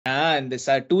இந்த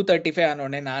 235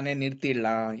 ஆனோடனே நானே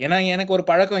நிறுத்திடலாம். ஏன்னா எனக்கு ஒரு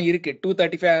பழக்கம் இருக்கு,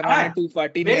 235 ஆனோடனே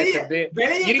 240 ஏத்துறது.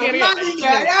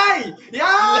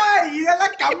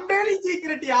 இதெல்லாம் கம்பெனி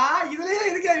சீக்ரெட்டியா? இதுலயே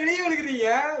இருக்க வெளியே எடுக்கிறீங்க.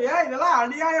 இதெல்லாம்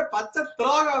அநியாய பச்சை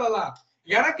துரோகம். அதெல்லாம்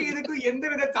எனக்கு இதுக்கு எந்த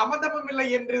வித சம்பந்தமும் இல்லை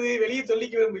என்று வெளியே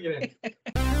சொல்லிக்க விரும்புகிறேன்.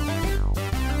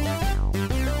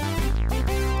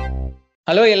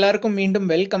 ஹலோ, எல்லாருக்கும் மீண்டும்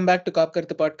வெல்கம் பேக் டு காப்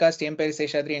கருத்து பாட்காஸ்ட். என் பேர்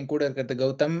சேஷாத்ரி, என் கூட இருக்கிறது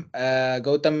கௌதம்.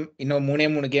 கௌதம், இன்னும்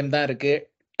 3 கேம் தான் இருக்கு.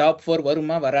 டாப் 4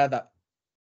 வருமா வராதா?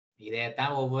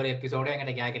 இதேதான் ஒவ்வொரு எபிசோடும்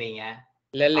என்கிட்ட கேக்குறீங்க.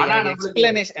 இல்ல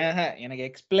எனக்கு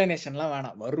எக்ஸ்பிளனேஷன்லாம்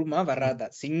வேணாம். வருமா வராதா?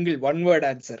 Single one word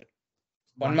answer.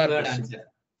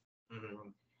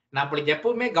 நம்மளுக்கு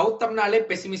எப்பவுமே கௌதம்னாலே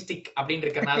பெசிமிஸ்டிக் அப்படின்னு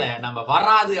இருக்கனால நம்ம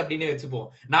வராது அப்படின்னு வச்சுப்போம்.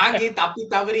 நாங்க தப்பி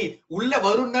தவறி உள்ள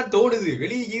வரும்னா தோணுது,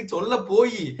 வெளியே சொல்ல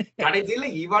போய் கடைசியில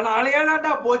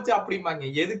இவனாலேடா போச்சு அப்படிம்பாங்க.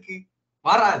 எதுக்கு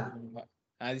வராது?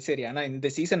 அது சரி. ஆனா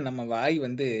இந்த சீசன் நம்ம வாய்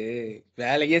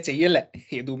வேலையே செய்யல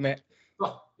எதுவுமே.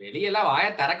 வெளியெல்லாம் வாய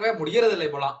திறக்கவே முடியறது இல்லை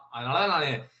இப்போலாம். அதனால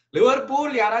நான்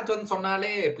லிவர்பூல் யாராச்சும்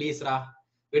சொன்னாலே ப்ளீஸ்ரா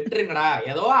விட்டுருங்கடா,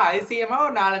 ஏதோ அதிசயமா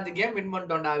ஒரு 4-5 கேம் வின்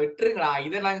பண்ணிட்டோம்டா, விட்டுருங்கடா.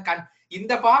 இதெல்லாம்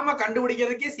இந்த ஃபார்ம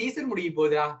கண்டுபிடிக்கிறதுக்கே சீசன் முடிய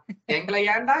போகுதா, எங்களை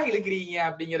ஏன்டா இழுக்கிறீங்க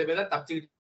அப்படிங்கறத தப்பிச்சுக்கிட்டு.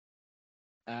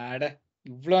 அட,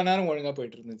 இவ்வளவு நேரம் ஒழுங்கா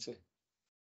போயிட்டு இருந்துச்சு.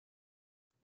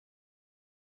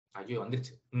 ஐயோ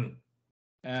வந்துருச்சு.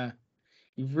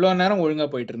 இவ்வளவு நேரம் ஒழுங்கா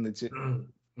போயிட்டு இருந்துச்சு.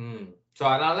 சோ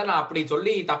அதனால நான் அப்படி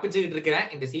சொல்லி தப்பிச்சுக்கிட்டு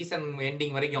இருக்கிறேன் இந்த சீசன்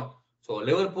எண்டிங் வரைக்கும். சோ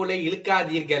லிவர்பூலை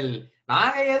இழுக்காதீர்கள்,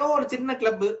 நாங்க ஏதோ ஒரு சின்ன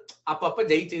கிளப் அப்பப்ப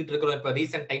ஜெயிச்சுக்கிட்டு இருக்கிறோம், இப்ப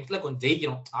ரீசெண்ட் டைம்ஸ்ல கொஞ்சம்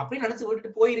ஜெயிக்கிறோம் அப்படின்னு நினைச்சு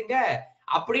விட்டுட்டு போயிருங்க.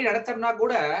 அப்படி நினைச்சோம்னா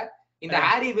கூட இந்த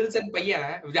ஹாரி வில்சன்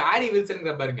பையன், ஹாரி வில்சன்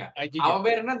பாருங்க, அவன்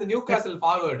பேர் என்ன, இந்த new castle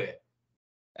forward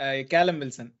Callum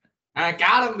Wilson.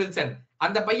 Callum Wilson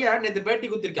அந்த பையன் நேத்து பேட்டி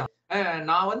குடுத்திருக்கான்.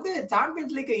 நான்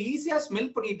சாம்பியன்ஸ் லீக் ஈஸியா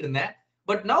ஸ்மெல் பண்ணிட்டு இருந்தேன்,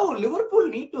 but now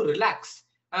Liverpool need to relax.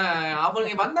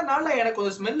 அவங்க வந்தனால எனக்கு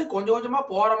ஒரு ஸ்மெல்லு கொஞ்சம் கொஞ்சமா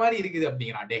போற மாதிரி இருக்குது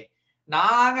அப்படிங்கிறான். டே,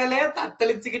 நாங்களே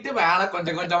தத்தளிச்சுக்கிட்டு வேலை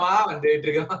கொஞ்சம் கொஞ்சமா வந்துட்டு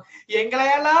இருக்கோம்,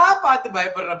 எங்களையெல்லாம் பார்த்து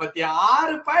பயப்படுற பத்தி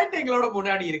 6 பாயிண்ட் எங்களோட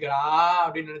முன்னாடி இருக்கா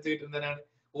அப்படின்னு நினைச்சுக்கிட்டு இருந்தேன் நான்.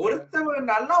 ஒருத்தவங்க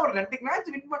நல்லா ஒரு 2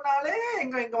 மேட்ச் வின் பண்ணாலே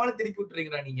எங்க மேல திருப்பி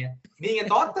விட்டுறீங்களா நீங்க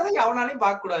தோத்ததை எவனாலையும்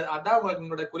பார்க்க கூடாது, அதான்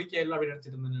உங்களோட குறிக்கை எல்லாம் அப்படின்னு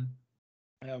நினைச்சிட்டு இருந்தேன்.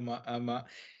 ஆமா ஆமா.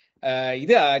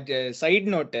 இது சைட்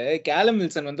நோட்டு, கேலம்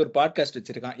வில்சன் ஒரு பாட்காஸ்ட்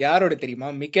வச்சிருக்கான். யாரோட தெரியுமா?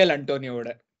 மிக்கேல் அன்டோனியோட.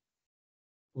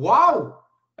 வாவ்,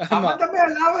 சம்பந்தமே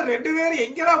இல்லாம 2 பேரும்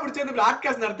எங்கடா பிடிச்சது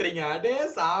பாட்காஸ்ட் நடத்துறீங்க? அடே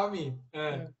சாமி.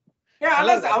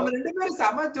 அவங்க 2 பேரும்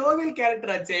செம ஜோவியல்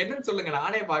கேரக்டர் ஆச்சு. என்னன்னு சொல்லுங்க,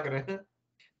 நானே பாக்குறேன்.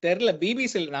 தெரியல,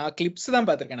 பிபிசில நான் கிளிப்ஸ் தான்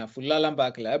பாத்திருக்கேன், நான் ஃபுல்லாலாம்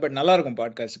பாக்கல. பட் நல்லா இருக்கும்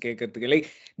பாட்காஸ்ட் கேட்கறதுக்கு. லைக்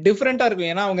டிஃபரெண்டா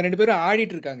இருக்கும், ஏன்னா அவங்க 2 பேரும்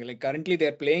ஆடிட்டு இருக்காங்க. லைக் கரண்ட்லி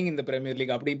தேர் பிளேயிங் இந்த பிரீமியர்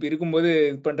லீக். அப்படி இருக்கும்போது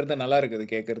இது பண்றது நல்லா இருக்குது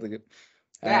கேட்கறதுக்கு.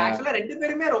 ஆக்சுவலா 2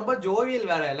 பேருமே ரொம்ப ஜோவியல்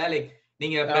வேற இல்ல. லைக்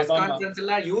நீங்க பிரஸ் கான்ஃபரன்ஸ்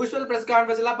எல்லாம், யூசுவல் பிரஸ்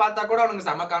கான்ஃபரன்ஸ் எல்லாம் பார்த்தா கூட அவங்க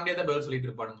செம காமெடியா தான் பதில் சொல்லிட்டு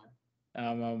இருப்பானுங்க.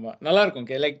 ஆமா ஆமா, நல்லா இருக்கும்.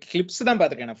 லைக் கிளிப்ஸ் தான்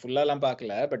பாத்திருக்கேன், நான் ஃபுல்லாலாம்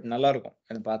பார்க்கல. பட் நல்லா இருக்கும்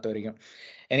எனக்கு பார்த்த வரைக்கும்.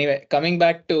 எனிவே, கமிங்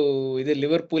பேக் டு இது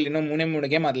லிவர்பூல். இன்னும்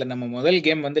 3 கேம். அதுல நம்ம முதல்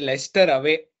கேம் லெஸ்டர்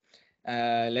அவே.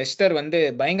 லெஸ்டர்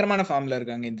பயங்கரமான ஃபார்ம்ல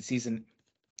இருக்காங்க இந்த சீசன்.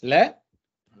 இல்ல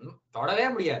தொடவே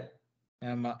முடியாது.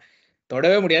 ஆமா,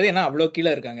 தொடவே முடியாது, ஏன்னா அவ்வளவு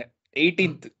கீழே இருக்காங்க.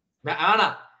 18th.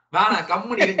 வேணா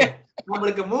கம்முனு இருங்க,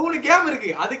 நம்மளுக்கு 3 கேம் இருக்கு.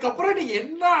 அதுக்கப்புறம் நீங்க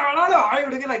என்ன வேணாலும்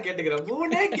ஆய்விடுங்க, நான் கேட்டுக்கிறேன்.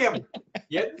 3 கேம்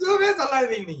எதுவுமே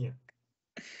சொல்லாதீங்க நீங்க.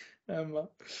 ஆமா,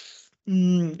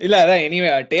 இல்ல அதான். எனிவே,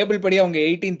 டேபிள் படி அவங்க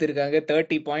 18th இருக்காங்க,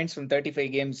 30 points from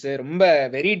 35 games. ரொம்ப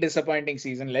வெரி டிசப்பாயிண்டிங்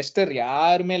சீசன். லெஸ்டர்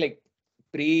யாருமே லைக்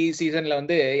ப்ரீ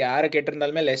சீசன்ல யாரை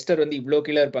கேட்டிருந்தாலுமே லெஸ்டர் இவ்வளவு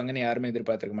கீழே இருப்பாங்கன்னு யாருமே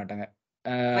எதிர்பார்த்திருக்க மாட்டாங்க.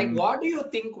 What do you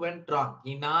think went wrong?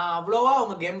 நான் அவ்வளவா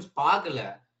அவங்க கேம்ஸ் பார்க்கல,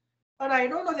 but I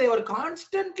don't know, they were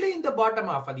constantly in the bottom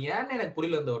half. அது ஏன்னு எனக்கு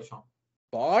புரியல இந்த வருஷம்.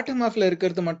 பாட்டம் ஹாஃப்ல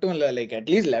இருக்கிறது மட்டும் இல்ல, லைக்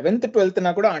அட்லீஸ்ட் 11th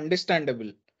 12th கூட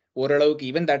அண்டர்ஸ்டாண்டபிள் ஓரளவுக்கு.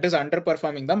 Even that is under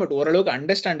performing தான், பட் ஓரளவுக்கு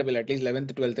understandable. At least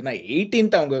 11th 12th.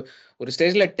 18th அவங்க ஒரு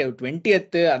ஸ்டேஜ்ல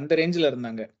 20th அந்த ரேஞ்சில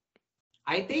இருந்தாங்க.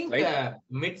 I think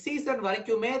mid season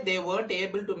வரைக்குமே they weren't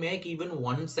able to make even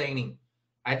one signing.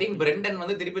 I think Brendan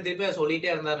திருப்பி சொல்லிட்டே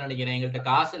இருந்தாரு நினைக்கிறேன், எங்கள்கிட்ட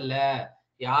காசு இல்ல,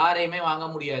 யாரையுமே வாங்க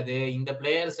முடியாது, இந்த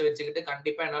பிளேயர்ஸ் வச்சுக்கிட்டு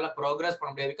கண்டிப்பா என்னால ப்ரோக்ரஸ்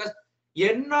பண்ண முடியாது. பிகாஸ்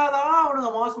என்னதான்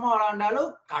அவனுங்க மோசமா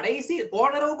விளையாண்டாலும் கடைசி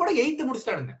போனரவு கூட 8th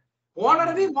முடிச்சிட்டானுங்க.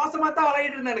 போனரவே மோசமா தான்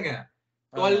விளையாடிட்டு இருந்தானுங்க.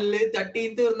 12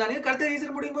 13th இருந்தானுங்க. கடைசி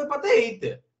சீசன் முடியும் போது பார்த்தா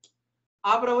 8th.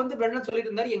 அப்புறம் பிரெண்டன்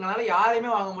சொல்லிட்டு இருந்தாரு, எங்களால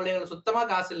யாரையுமே வாங்க முடியல, சுத்தமா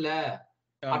காசு இல்ல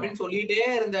அப்படின்னு சொல்லிட்டே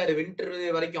இருந்தாரு வின்டர்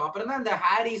வரைக்கும். அப்புறம் தான் இந்த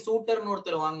ஹாரி சூட்டர்னு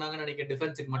ஒருத்தர் வாங்கினாங்கன்னு நினைக்கிறேன்,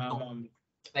 டிஃபென்ஸுக்கு மட்டும்.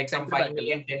 Like some 5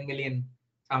 million 10 million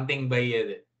something by.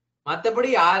 அது மத்தபடி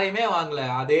யாரையுமே வாங்கல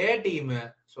அதே team.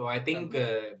 So I think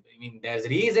I mean there's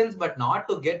reasons but not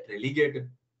to get relegated.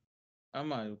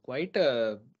 ஆமா, quite a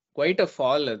quite a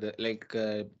fall அது லைக்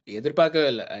எதிர்பார்க்கவே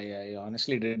இல்லை. ஐ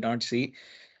honestly did not see.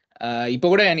 இப்போ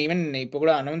கூட ஈவன் இப்போ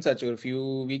கூட அனௌன்ஸ் ஆச்சு ஒரு ஃபியூ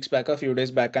வீக்ஸ் பேக்கா ஃபியூ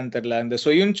டேஸ் பேக்கான்னு தெரியல. அந்த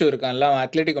சொயுன்சு இருக்கான்ல,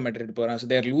 அத்லெட்டிகோ மேட்ரிட் போறான். ஸோ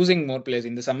தேர் லூசிங் மோர் பிளேயர்ஸ்.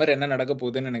 இந்த சம்மர் என்ன நடக்க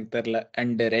போகுதுன்னு எனக்கு தெரியல.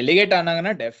 அண்ட் ரெலிகேட்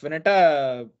ஆனாங்கன்னா டெஃபினட்டா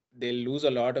தே lose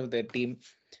a lot of their team.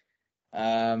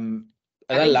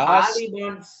 அதான்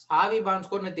ஹாவி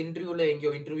பான்ஸ் கூட இந்த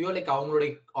இன்டர்வியூ லைக் அவங்களோட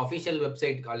ஆஃபிஷியல்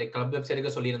வெப்சைட் லைக் கிளப்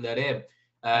வெப்சைட்டுக்கு சொல்லியிருந்தாரு,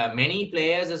 many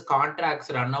players' contracts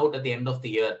run out at the end of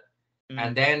the year.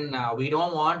 And then we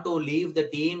don't want to leave the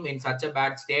team in such a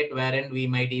bad state wherein we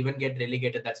might even get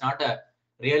relegated. That's not a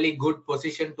really good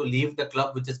position to leave the club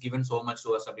which has given so much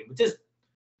to us, which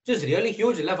is really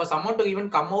huge for someone to even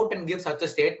come out and give such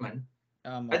a statement.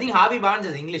 I think Harvey Barnes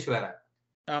is English vera.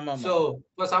 So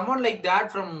for someone like that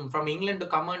from England to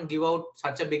come and give out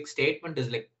such a big statement is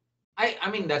like, I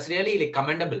mean that's really like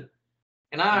commendable.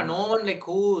 And no one like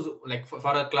who's like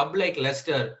for a club like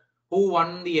Leicester who won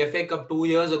the FA Cup 2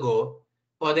 years ago,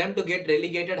 for them to get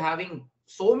relegated having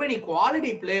so many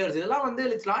quality players,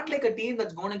 it's not like a team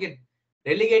that's going to get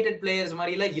relegated players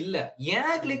marila illa yen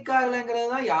click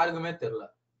agalaங்கறதா யாருக்குமே தெரியல.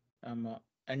 ஆமா.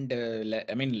 And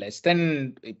I mean less than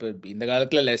இப்போ இந்த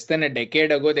காலத்துல less than a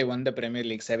decade ago they won the Premier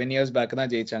League. 7 years back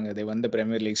தான் ஜெயிச்சாங்க. they won the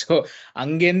Premier League. so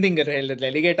அங்கேருந்து இங்க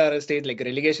relegate ஆகிற stage like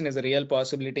relegation is a real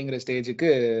possibilityங்கிற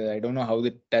ஸ்டேஜுக்கு I don't know how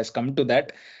it has come to that.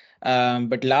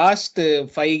 But last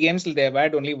 5 games they have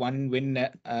had only 1 win.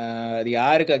 அது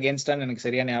யாருக்கு அகேன்ஸ்டான்னு எனக்கு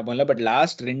சரியா ஞாபகம் இல்லை. பட்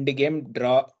லாஸ்ட் 2 கேம்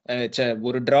ட்ரா,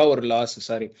 ஒரு ட்ரா ஒரு loss.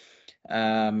 Sorry,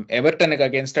 எவர்டனுக்கு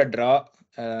அகேன்ஸ்டா draw.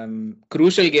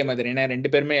 Crucial game அது. ஏன்னா 2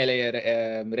 பேருமே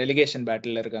ரெலிகேஷன்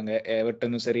பேட்டில் இருக்காங்க,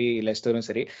 எவர்டனும் சரி லெஸ்டரும்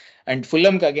சரி. அண்ட்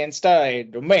ஃபுல்லம்க்கு அகேன்ஸ்டா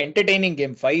ரொம்ப என்டர்டெய்னிங்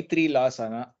கேம், 5-3 லாஸ்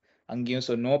ஆனா அங்கேயும்.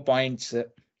 So no points.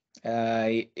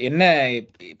 என்ன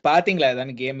பாத்தீங்களா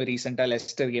ஏதாவது கேம் ரீசெண்டா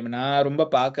லெஸ்டர் கேம்? நான் ரொம்ப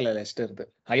பார்க்கல லெஸ்டர்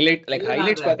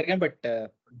ஹைலைட்ஸ் பாத்திருக்கேன், பட்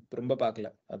ரொம்ப பார்க்கல.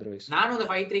 அதர்வைஸ் நானும் அந்த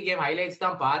 5-3 கேம் ஹைலைட்ஸ்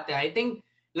தான் பார்த்தேன். I think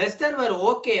Lester were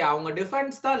okay. அவங்க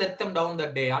டிஃபென்ஸ் தான் let them down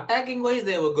that day. Attacking wise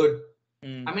they were good.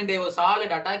 I mean they were solid.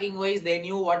 Attacking wise they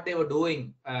knew what they were doing.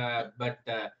 But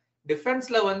defense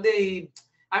la வந்து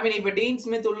I mean if Dean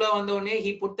Smith உள்ள வந்தோனே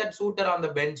he put that shooter on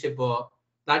the bench. இப்போ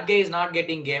that guy is not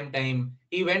getting game time.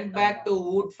 He went back to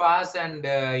Wood Fast and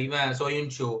even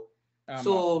Soyuncu.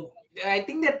 So I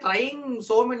think they're trying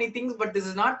so many things, but this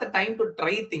is not the time to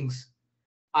try things.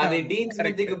 Ade Dean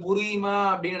Smith ku puriyuma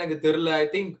appdi enakku therilla. I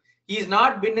think he's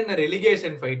not been in a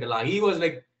relegation fight la. He was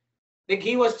like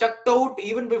he was chucked out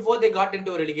even before they got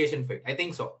into a relegation fight. I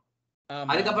think so.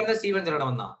 Adukapra da Steven Gerrard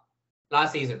vandan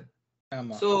last season.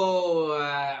 So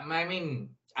I mean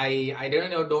I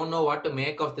don't know what to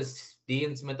make of this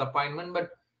Dean Smith appointment, but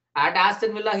at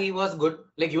Aston Villa he was good.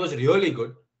 Like he was really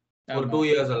good for 2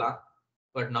 years ala.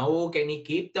 But now can he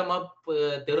keep them up?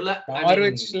 Therilla.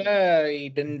 Norwichla he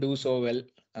didn't do so well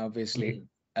obviously.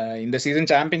 In the season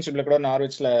championship la kuda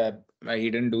Norwichla he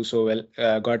didn't do so well.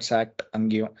 Got sacked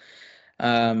angiyum.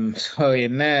 So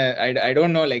என்ன I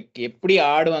don't know like எப்படி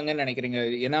ஆடுவாங்கன்னு நினைக்கிறீங்க?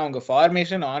 ஏன்னா அவங்க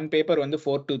formation on paper வந்து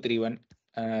 4-2-3-1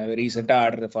 ரீசெண்டா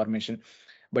ஆடுற formation.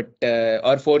 But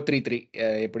R 4-3-3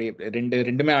 எப்படி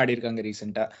ரெண்டுமே ஆடி இருக்காங்க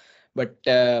ரீசெண்டா. பட்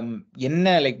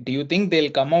என்ன like to you think they'll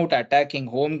come out attacking?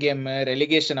 Home game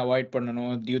relegation avoid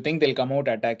பண்ணணும். To you think they'll come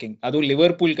out attacking? அதுவும்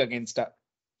லிவர்பூலுக்கு அகேன்ஸ்டா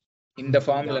இந்த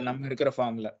ஃபார்ம்ல, நம்ம இருக்கிற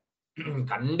ஃபார்ம்ல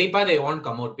கண்டிப்பா they won't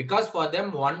come out because for them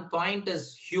 1 point is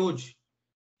huge.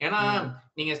 ஏன்னா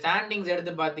நீங்க ஸ்டாண்டிங்ஸ்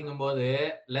எடுத்து பாத்தீங்கும்போது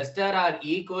Lester R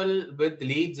equal with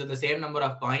leads with the same number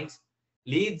of points.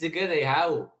 லீட்ஸ்க்கு they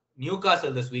have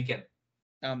Newcastle this weekend.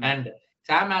 And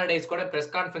Sam Allardyce கூட press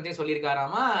conference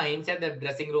சொல்லிருக்காராமா, inside the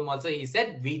dressing room also he said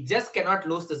we just cannot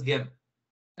lose this game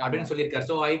அப்படின்னு சொல்லிருக்காரு.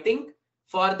 So I think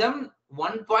for them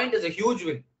 1 point is a huge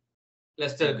win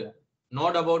Leicesterக்கு. No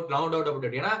doubt about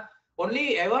it. ஏன்னா only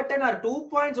Everton are 2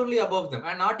 points only above them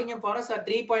and Nottingham Forest are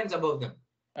 3 points above them.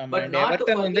 But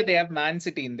Everton வந்து they have Man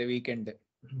City in the weekend.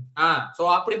 So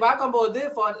அப்படி பாக்கும்போது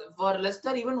for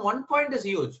Leicester even 1 point is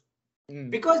huge.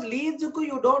 Because Leedsக்கு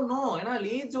you don't know. ஏன்னா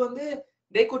Leeds வந்து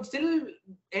they could still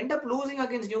end up losing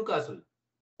against Newcastle.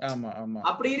 ஆமா.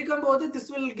 அப்படி இருக்கும்போது this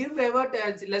will give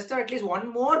Leicester at least 1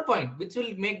 more point which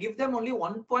will give them only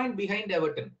 1 point behind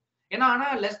Everton. ஏன்னா ஆனா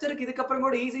லெஸ்டருக்கு இதுக்கு அப்புறம்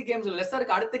கூட ஈஸி கேம்ஸ்.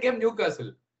 லெஸ்டருக்கு அடுத்த கேம்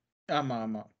நியூகாசில்.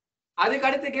 ஆமா. அதுக்கு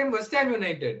அடுத்த game West Ham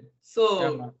United. So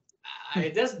I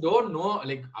just don't know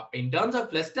like in terms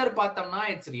of Leicester பார்த்தோம்னா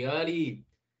it's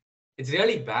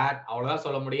really bad. அவ்வளவுதான்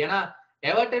சொல்ல முடியும். ஏன்னா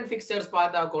Everton fixtures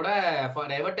பார்த்தா கூட for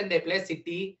Everton they play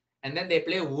City and then they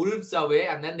play Wolves away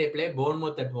and then they play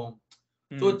Bournemouth at home.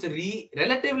 So it's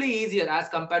relatively easier as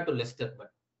compared to Leicester,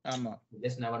 but you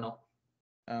just never know.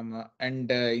 ஆமா.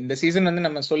 And இந்த season வந்து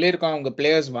நம்ம சொல்லியிருக்கோம் அவங்க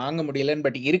players வாங்க முடியலன்னு.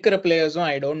 But இருக்கிற பிளேயர்ஸும்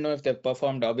I don't know if they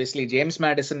performed. Obviously James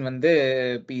Madison வந்து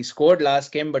he scored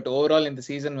last game, but overall இந்த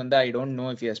சீசன் வந்து I don't know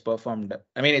if he has performed.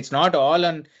 I mean it's not all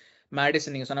on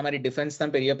Madison. நீங்க சொன்ன மாதிரி defence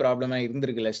தான் பெரிய ப்ராப்ளமா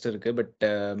இருந்திருக்கு லெஸ்டருக்கு. But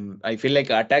I feel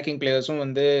like attacking பிளேயர்ஸும்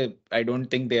வந்து I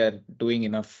don't think they are doing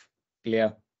enough. இல்லையா?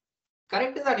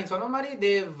 கரெக்ட் தான் நீங்க சொன்ன மாதிரி.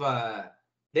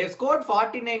 they've scored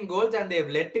 49 goals and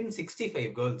they've let in 65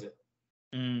 goals.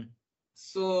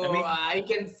 So I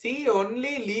can see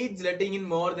only Leeds letting in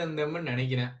more than them ன்னு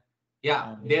நினைக்கிறேன். Yeah,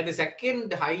 they are the second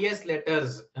highest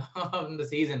letters in the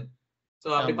season. So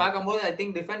அப்படி பார்க்கும்போது I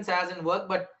think defense hasn't worked.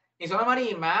 But நீ சொன்ன மாதிரி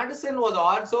Maddison was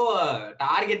also a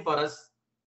target for us.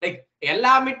 Like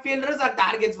எல்லா midfielders are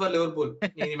targets for Liverpool.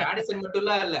 நீ Maddison மட்டும்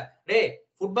இல்ல. டேய்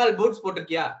ஃபுட்பால் பூட்ஸ்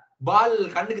போட்டிருக்கியா? பால்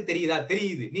கண்ணுக்கு தெரியுதா?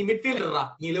 தெரியுது. நீ மிட்ஃபீல்டர்ரா,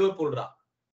 நீ லிவர்பூல்ரா.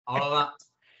 அவ்வளவுதான்.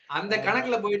 அந்த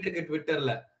கணக்குல போயிட்டு இருக்கு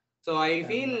ட்விட்டர்ல. So I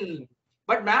feel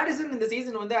but Maddison in the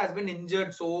season வந்து has been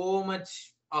injured so much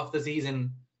of the season.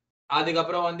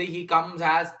 அதுக்கப்புறம் வந்து he comes,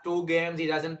 has 2 games, he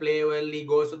doesn't play well, he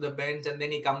goes to the bench and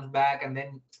then he comes back and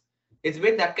then it's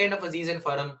been that kind of a season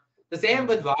for him. The same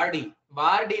with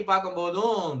Vardy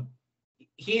பார்க்கும்போதும்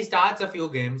he starts a few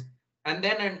games and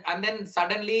then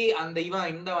suddenly அந்த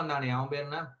இந்த வந்தானே அவன் பேர்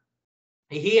என்ன,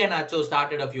 Iheanacho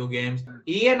started a few games.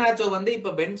 Iheanacho வந்து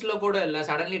இப்ப பெஞ்ச்ல கூட இல்ல.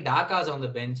 Suddenly Daka's on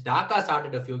the bench. Daka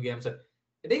started a few games.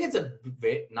 I think it's a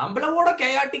நம்மளோட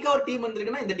chaotic ஒரு டீம்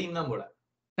வந்திருக்குன்னா இந்த டீம் தான் போல.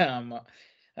 ஆமா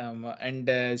ஆமா.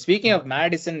 And speaking of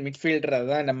Madison midfielder,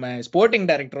 அதான் நம்ம ஸ்போர்ட்டிங்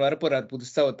டைரக்டர் வரப்போறாரு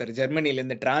புதுசா ஒருத்தர் ஜெர்மனில.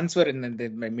 இந்த டிரான்ஸ்ஃபர் இந்த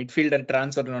மிட்ஃபீல்டர்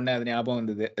டிரான்ஸ்ஃபர் ஒன்னு அது ஞாபகம்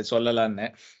வந்தது சொல்லலான்னு.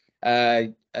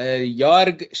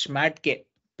 யார்க் ஷ்மாட்கே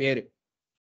பேரு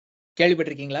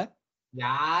கேள்விப்பட்டிருக்கீங்களா?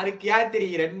 யாருக்கா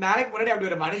தெரியும்? 2 நாளைக்கு முன்னாடி அப்படி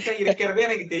ஒரு மனுஷன் இருக்கிறதே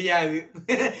எனக்கு தெரியாது.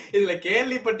 இதுல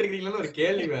கேள்விப்பட்டிருக்கீங்களான்னு ஒரு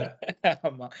கேள்வி வேற.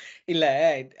 ஆமா இல்ல,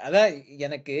 அதான்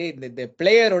எனக்கு இந்த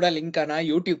பிளேயரோட லிங்க் ஆனா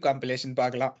யூடியூப் காம்பிலேஷன்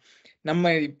பார்க்கலாம். நம்ம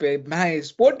இப்ப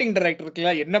ஸ்போர்ட்டிங்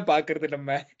டைரக்டருக்குலாம் என்ன பாக்குறது?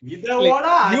 நம்ம இதோட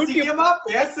அதிகமா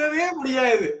பேசவே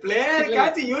முடியாது.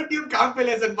 பிளேயருக்காச்சும் யூடியூப்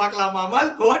காம்பிலேஷன் பார்க்கலாமா?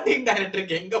 ஸ்போர்ட்டிங்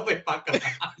டைரக்டருக்கு எங்க போய் பார்க்கலாம்?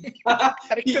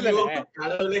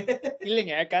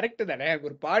 இல்லைங்க, கரெக்ட் தானே.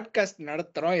 ஒரு பாட்காஸ்ட்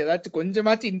நடத்துறோம், ஏதாச்சும்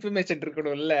கொஞ்சமாச்சும் இன்ஃபர்மேஷன்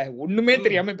இருக்கணும்ல. ஒண்ணுமே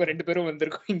தெரியாம இப்ப 2 பேரும்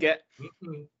வந்திருக்கோம் இங்க.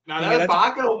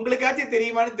 பாக்குற உங்களுக்காச்சும்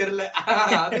தெரியுமான்னு தெரியல.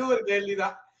 அது ஒரு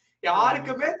கேள்விதான்.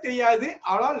 யாருக்குமே தெரியாது.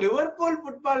 ஆனா Liverpool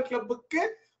football கிளப்புக்கு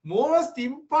most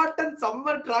important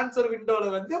summer transfer விண்டோல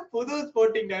வந்து புது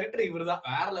ஸ்போர்ட்டிங் டைரக்டர் இவர்தான்.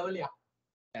 வேற லெவல்யா.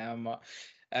 ஆமா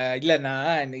இல்ல,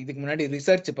 நான் இதுக்கு முன்னாடி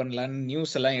ரிசர்ச் பண்ணலாம்னு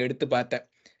நியூஸ் எல்லாம் எடுத்து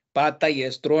பார்த்தா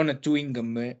S thrown chewing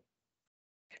gum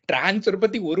transfer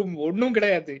பத்தி ஒன்னும்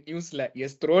கிடையாது நியூஸ்ல.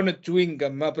 S thrown chewing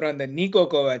gum. அப்புறம் அந்த நீகோ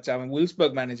கோவாச், அவன்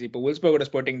உல்ஸ்பர்க் மேனேஜர், இப்போ உல்ஸ்பர்கோட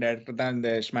ஸ்போர்ட்டிங் டைரக்டர் தான்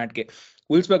இந்த ஷ்மாட்கே.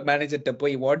 உல்ஸ்பர்க் மேனேஜர்கிட்ட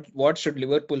போய் what should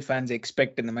Liverpool fans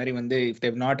expect, இந்த மாதிரி வந்து if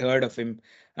they've not hurt of him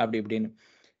அப்படி இப்படின்னு.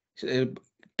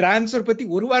 டிரான்ஸ்ஃபர் பத்தி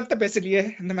ஒரு வார்த்தை பேசலையே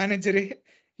அந்த manager.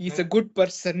 Is a good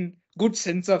person, good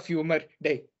sense of humour.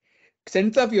 Day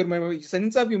sense of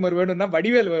humour வேணும்னா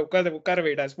வடிவேல் உட்கார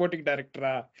வைடா ஸ்போர்ட்டிங்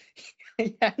டைரக்டரா.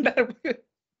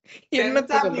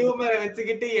 ஹியூமரை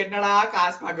வச்சுக்கிட்டு என்னடா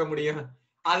காசு பார்க்க முடியும்?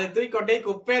 அதை தூக்கி கொண்டே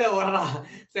குப்பையில ஓடுறா.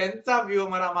 சென்ஸ் ஆஃப்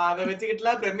ஹியூமர், ஆமா, அதை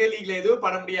வச்சுக்கிட்டுலாம் பிரீமியர் லீக்ல எதுவும்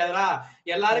பண்ண முடியாதுடா.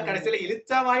 எல்லாரும் கடைசியில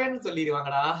இழுச்சாவாயன்னு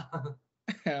சொல்லிடுவாங்கடா.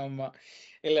 ஆமா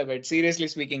இல்ல, பட் சீரியஸ்லி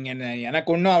ஸ்பீக்கிங் எனக்கு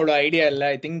ஒன்றும் அவ்வளோ ஐடியா இல்லை.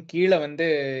 ஐ திங்க் கீழே வந்து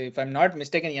இஃப் ஐம் நாட்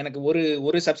மிஸ்டேக்கன் எனக்கு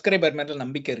ஒரு சப்ஸ்கிரைபர் மேல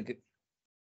நம்பிக்கை இருக்கு,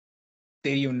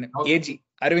 தெரியும்னு. ஏஜி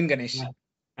அரவிந்த் கணேஷ்.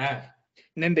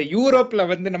 இந்த யூரோப்ல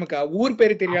வந்து நமக்கு ஊர்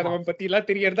பேரு தெரியாதவன் பத்தி எல்லாம்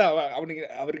தெரியறதா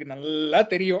அவருக்கு நல்லா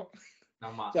தெரியும்.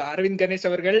 அரவிந்த் கணேஷ்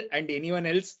அவர்கள் அண்ட் எனிவன்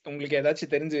எல்ஸ் உங்களுக்கு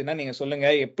ஏதாச்சும் தெரிஞ்சதுன்னா நீங்க சொல்லுங்க.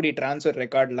 எப்படி டிரான்ஸ்ஃபர்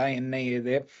ரெக்கார்ட்லாம் என்ன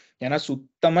ஏது, ஏன்னா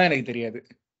சுத்தமா எனக்கு தெரியாது.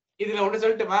 இதுல ஒண்ணு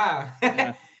சொல்லட்டுமா?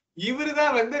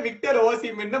 இவருதான் வந்து Victor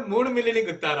ஓசிமென் 3 million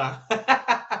குத்தாரா?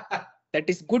 That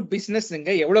is good பிசினஸ்ங்க.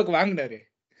 எவ்வளவுக்கு வாங்குனாரு?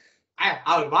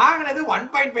 அவர் வாங்குனது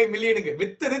 1.5 மில்லியனுக்கு,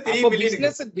 வித்தது 3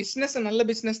 மில்லியனுக்கு. பிசினஸ் நல்ல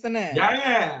பிசினஸ் தானே.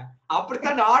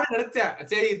 அப்படித்தான் நானும் நினைச்சேன்.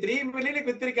 சரி 3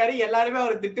 மில்லியனுக்கு வித்திருக்காரு, எல்லாருமே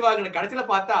அவர் திட்டு வாங்கணும். கடைசியில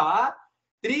பார்த்தா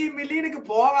 3 மில்லியனுக்கு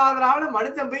போகாதனால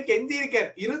மனுஷன் போய் கெஞ்சி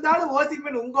இருக்காரு. இருந்தாலும்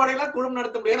ஓசிமென் உங்களோட எல்லாம் குடும்பம்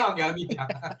நடத்த முடியாது அவங்க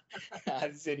கிளம்பிட்டாங்க.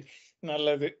 அது சரி,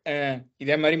 நல்லது.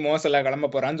 இதே மாதிரி மோசலா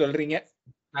கிளம்ப போறான்னு சொல்றீங்க.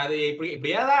 அது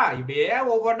இப்படியே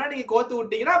ஒவ்வொன்னா நீங்க கோத்து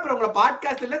விட்டீங்கன்னா அப்புறம் உங்களை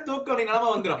பாட்காஸ்ட்ல தூக்க நிலைமை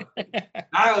வந்துடும்.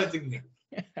 வச்சுக்கோங்க.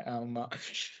 ஆமா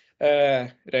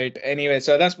ரைட். எனிவே, சோ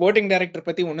அதான் ஸ்போர்ட்டிங் டைரக்டர்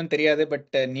பத்தி ஒன்றும் தெரியாது.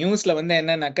 பட் நியூஸ்ல வந்து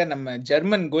என்னன்னாக்கா, நம்ம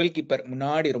ஜெர்மன் கோல் கீப்பர்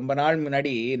முன்னாடி ரொம்ப நாள்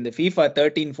முன்னாடி இந்த FIFA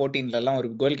 13-14 எல்லாம் ஒரு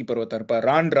கோல் கீப்பர் ஒருத்தர் இருப்பார்,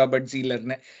 ரான் ராபர்ட்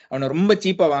ஜீலர்னு. அவனை ரொம்ப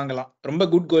சீப்பா வாங்கலாம், ரொம்ப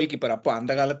குட் கோல் கீப்பர் அப்போ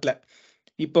அந்த காலத்துல.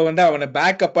 இப்போ வந்து அவனை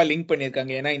பேக்கப்பா லிங்க்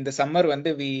பண்ணியிருக்காங்க. ஏன்னா இந்த சம்மர் வந்து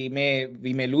வி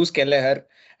மே லூஸ் கெல்லஹர்,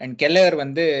 அண்ட் கெல்லஹர்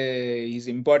வந்து is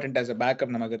important as a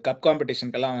backup நமக்கு கப்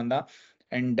காம்படிஷனுக்கெல்லாம் வந்தான்.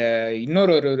 அண்ட்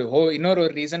இன்னொரு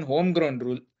reason home ground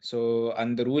rule. So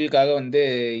அந்த ரூலுக்காக வந்து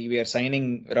we are signing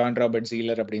Ron Robert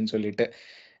சீலர் அப்படின்னு சொல்லிட்டு.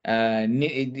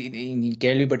 நீ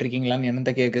கேள்விப்பட்டிருக்கீங்களான்னு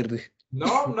என்னத்த கேட்கறது?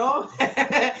 நோ நோ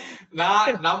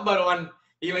நான் நம்பர் 1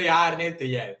 இவன் யாருன்னே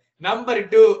தெரியாது. நம்பர்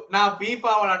 2 நான்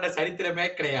FIFA விளையாண்ட சரித்திரமே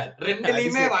கிடையாது.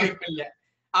 ரெண்டுலயுமே வாய்ப்பு இல்ல.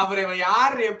 அப்புறம் இவன்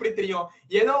யாரு எப்படி தெரியும்?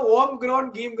 ஏதோ ஹோம்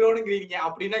கிரவுண்ட் கீம் கிரவுண்ட்ங்கிறீங்க,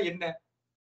 அப்படின்னா என்ன?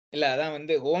 இல்ல அதான்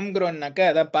வந்து ஹோம் கிரவுண்ட்னாக்க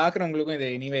அதான் பாக்குறவங்களுக்கும் இதை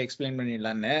எனிவே எக்ஸ்பிளைன்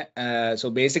பண்ணிடலான்னு. ஸோ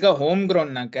பேசிக்கா home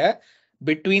கிரவுண்ட்னாக்க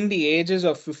between the ages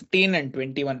of 15 and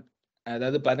 21,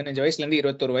 அதாவது 15 வயசுல இருந்து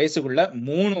 21 வயசுக்குள்ள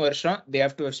 3 வருஷம் they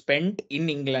have to spend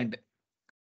in England.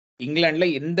 இங்கிலாந்துல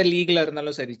எந்த லீக்ல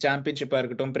இருந்தாலும் சரி, சாம்பியன்ஷிப்பா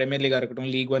இருக்கட்டும், பிரீமியர் லீகா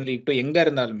இருக்கட்டும், லீக் 1 லீக் 2 எங்க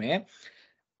இருந்தாலுமே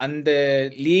அந்த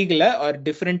லீக்ல are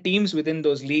different teams within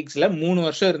those லீக்ஸ்ல 3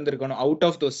 வருஷம் இருந்திருக்கணும் out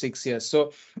of those 6 years. So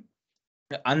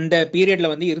அந்த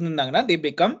பீரியட்ல வந்து இருந்திருந்தாங்கன்னா they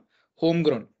become home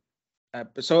ground.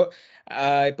 So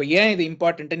இப்போ ஏன் இது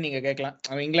இம்பார்ட்டன்ட்னு நீங்க கேட்கலாம்.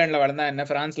 அவன் இங்கிலாந்துல வளர்ந்தா என்ன,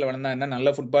 பிரான்ஸ்ல வளர்ந்தா என்ன, நல்ல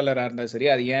ஃபுட்பாலரா இருந்தா சரி,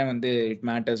 அது ஏன் வந்து இட்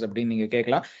மேட்டர்ஸ் அப்படின்னு நீங்க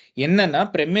கேட்கலாம். என்னன்னா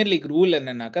பிரீமியர் லீக் ரூல்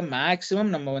என்னன்னாக்கா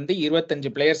மேக்ஸிமம் நம்ம வந்து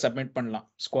 25 பிளேயர் சப்மிட் பண்ணலாம்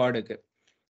ஸ்குவாடுக்கு.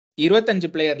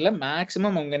 25 பிளேயர்ல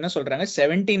மேக்ஸிமம் அவங்க என்ன சொல்றாங்க,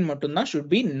 17 மட்டும் தான்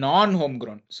ஷுட் பி நான் ஹோம்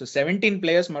கிரவுண்ட். ஸோ 17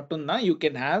 பிளேயர்ஸ் மட்டும் தான் யூ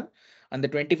கேன் ஹேவ் அந்த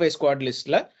 25 ஸ்குவாட்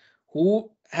லிஸ்ட்ல who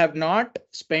have not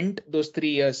spent those 3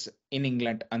 years in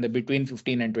England and the between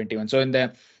 15 and 21. So in the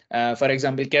for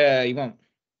example இவன்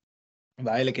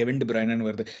வாயில கெவின் டி ப்ரூய்னன்னு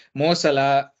வருது,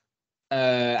 மோசலா,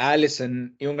 ஆலிசன்,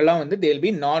 இவங்கெல்லாம் வந்து they'll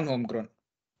be non home grown.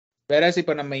 whereas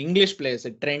இப்போ நம்ம English players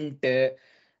trend,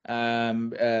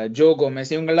 Joe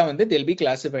Gomez, இவங்கெல்லாம் வந்து they'll be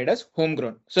classified as home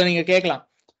grown. So நீங்க கேட்கலாம்,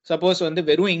 சப்போஸ் வந்து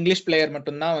வெறும் இங்கிலீஷ் பிளேயர்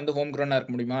மட்டும்தான் வந்து ஹோம் கிரவுண்டா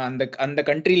இருக்க முடியுமா, அந்த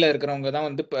கண்ட்ரில இருக்கிறவங்க தான்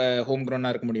வந்து ஹோம்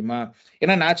கிரவுண்டா இருக்க முடியுமா?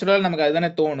 ஏன்னா நேச்சுரலா நமக்கு அதுதானே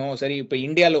தோணும். சரி இப்போ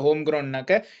இந்தியாவில் ஹோம்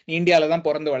கிரவுண்ட்னாக்க நீ இந்தியாவில தான்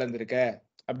பிறந்து வளர்ந்துருக்க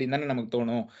அப்படின்னு தானே நமக்கு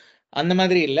தோணும். அந்த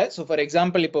மாதிரி இல்லை. ஸோ ஃபார்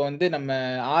எக்ஸாம்பிள் இப்போ வந்து நம்ம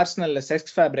ஆர்சனல்ல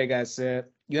செஸ்க் Fabregas,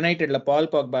 யுனைடெட்ல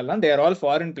ball பாக்பால்லாம் there all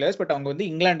foreign players, but அவங்க வந்து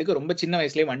இங்கிலாந்துக்கு ரொம்ப சின்ன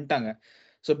வயசுலேயே வந்துட்டாங்க.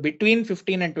 ஸோ பிட்வீன்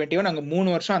 15 and 21 அங்கே 3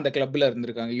 வருஷம் அந்த கிளப்ல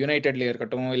இருந்திருக்காங்க, யுனைடெட்ல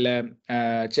இருக்கட்டும் இல்லை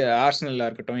ஆர்சனல்ல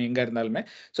இருக்கட்டும், எங்க இருந்தாலுமே.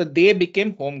 So they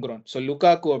became home ground. So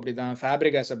Lukaku அப்படிதான்,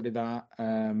 ஃபேப்ரிகாஸ் அப்படிதான்,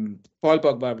 பால்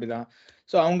பாக்பா அப்படிதான்.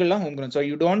 ஸோ அவங்கெல்லாம் home ground. So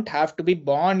you don't have to be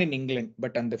born in England,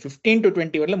 but அந்த 15 to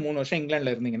 21 3 வருஷம்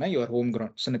இங்கிலாந்துல இருந்தீங்கன்னா யுவர் ஹோம்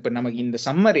கிரவுண்ட். ஸோ இப்போ நமக்கு இந்த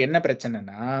சம்மர் என்ன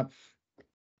பிரச்சனைனா,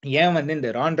 ஏன் வந்து இந்த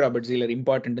ரான் ராபர்ட் சீலர்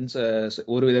இம்பார்ட்டன்ட்னு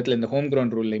ஒரு விதத்துல இந்த ஹோம்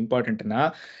கிரவுண்ட் ரூல்ல இம்பார்ட்டன்ட்னா,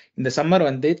 இந்த சம்மர்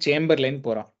வந்து சேம்பர்லைன்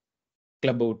போறான்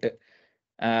கிளப் விட்டு,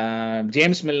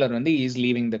 ஜேம்ஸ் மில்லர் வந்து is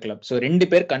leaving the club. So 2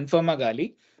 பேர் கன்ஃபார்மா காலி.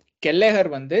 கெல்லஹர்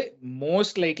வந்து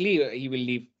most likely he will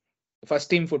leave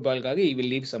first team ஃபுட்பாலுக்காக, he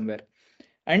will leave somewhere.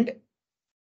 And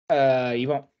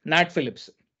இவன் நாட் பிலிப்ஸ்.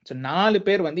 ஸோ 4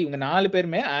 பேர் வந்து இவங்க 4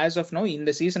 பேருமே ஆஸ் ஆஃப் நோ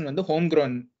இந்த சீசன் வந்து ஹோம்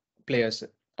கிரவுண்ட் பிளேயர்ஸ்.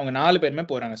 அவங்க 4 பேருமே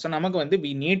போறாங்க. ஸோ நமக்கு வந்து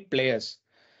we need players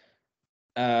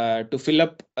to fill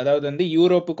up. அதாவது வந்து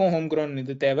யூரோப்புக்கும் ஹோம் கிரவுண்ட்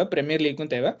இது தேவை, பிரீமியர்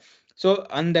லீக்கும் தேவை. ஸோ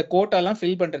அந்த கோட்டாலாம்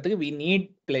ஃபில் பண்றதுக்கு வி நீட்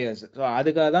பிளேயர்ஸ். ஸோ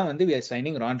அதுக்காக தான் வந்து we are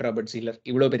signing Ron Robert சீலர்.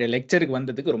 இவ்வளோ பெரிய லெக்சருக்கு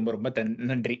வந்ததுக்கு ரொம்ப ரொம்ப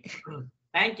நன்றி.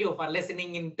 Thank you for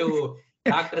listening into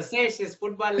doctor சேஷஸ்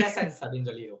football lessons அப்படின்னு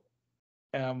சொல்லிடுவோம்.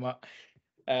 ஆமா,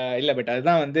 இல்ல பட்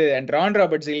அதுதான் வந்து, அண்ட் ரான்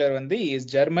ராபர்ட் சீலர் வந்து இஸ்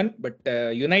ஜெர்மன், பட்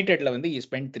யுனைடெட்ல வந்து இ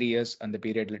ஸ்பெண்ட் 3 years அந்த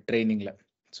பீரியட்ல ட்ரைனிங்ல.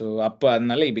 ஸோ அப்போ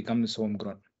அதனால இ பிகம்ஸ் ஹோம்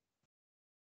கிரவுண்ட்.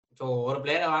 ஸோ ஒரு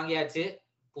பிளேயரை வாங்கியாச்சு,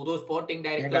 புது ஸ்போர்ட்டிங்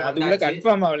டைரக்டர் அது கூட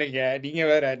கன்ஃபார்ம் ஆகலைங்க. நீங்க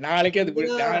வேற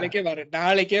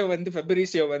நாளைக்கே வந்து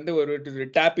ஃபெப்ரிசியோ வந்து ஒரு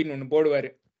டாப்பின் ஒன்னு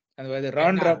போடுவாரு, அது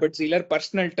Ron Robert சீலர்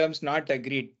personal terms not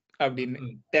agreed அப்படின்னு.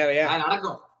 தேவையா?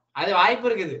 நடக்கும், அது வாய்ப்பு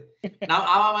இருக்குது.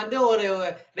 அவன் வந்து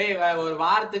ஒரு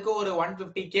வாரத்துக்கு ஒரு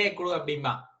 150K கொடு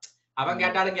அப்படின்பா. அவன்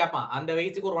கேட்டாலும் கேட்பான், அந்த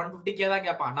வயசுக்கு ஒரு 150K தான்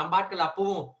கேட்பான். நம்ம ஆட்கள்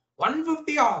அப்பவும்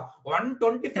 150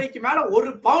 125க்கு மேல ஒரு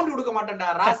பவுண்ட் கொடுக்க மாட்டேன்டா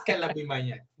ராஸ்கல்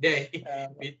அப்படிம்பாங்க. டேய்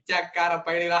பிச்சைக்கார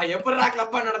பையலா, எப்படிடா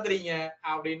கிளப்பா நடத்துறீங்க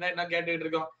அப்படின்னு என்ன கேட்டுட்டு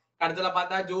இருக்கோம். கடைசியில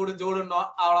பார்த்தா ஜூடுன்னோம்,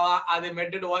 அவ்வளவுதான். அது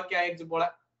மெட்டுட்டு ஓகே ஆயிடுச்சு போல.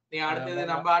 நீ அடுத்தது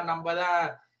நம்ம தான்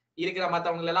இருக்கிற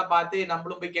மத்தவங்க எல்லாம் பார்த்து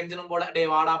நம்மளும் போய் கெஞ்சணும் போல, டே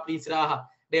வாடா ப்ளீஸ்ரா,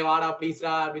 டே வாடா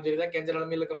ப்ளீஸ்ரா அப்படின்னு சொல்லி தான் கெஞ்ச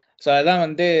நிலைமையில இருக்கும். ஸோ அதான்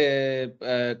வந்து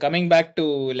கமிங் பேக் டு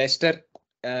லெஸ்டர்.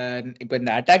 இப்போ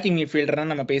இந்த அட்டாக்கிங் மிட்ஃபீல்டர்னா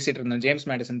நம்ம பேசிட்டு இருந்தோம், ஜேம்ஸ்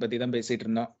மேடிசன் பத்தி தான் பேசிட்டு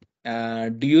இருந்தோம்.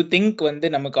 டு யூ திங்க் வந்து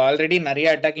நமக்கு ஆல்ரெடி நிறைய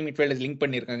அட்டாக்கிங் மிட்ஃபீல்டர்ஸ் லிங்க்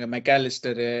பண்ணியிருக்காங்க,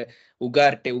 மெக்காலிஸ்டர்,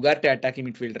 உகார்டே அட்டாக்கிங்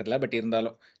மிட்ஃபீல்டர்ல, பட்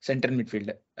இருந்தாலும் சென்ட்ரல்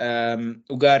மிட்ஃபீல்டு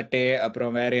உகார்டே,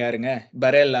 அப்புறம் வேற யாருங்க,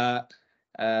 பரேலா,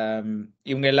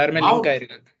 இவங்க எல்லாருமே லிங்க்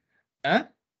ஆயிருக்காங்க.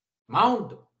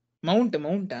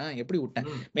 மவுண்டா எப்படி விட்டேன்,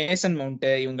 மேசன் மவுண்ட்,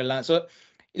 இவங்கெல்லாம். ஸோ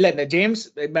இல்ல இந்த ஜேம்ஸ்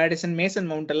மேடிசன், மேசன்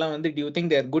மவுண்ட் எல்லாம் வந்து டியூ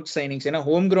திங்க் தேர் குட் சைனிங்ஸ்? ஏன்னா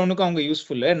ஹோம் கிரவுண்டுக்கு அவங்க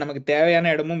யூஸ்ஃபுல், நமக்கு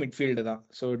தேவையான இடமும் மிட்ஃபீல்டு தான்.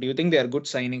 ஸோ டியூ திங்க் தேர் குட்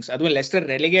சைனிங்ஸ்? அதுவும் லெஸ்டர்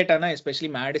ரெலிகேட் ஆனா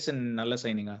எஸ்பெஷலி மேடிசன் நல்ல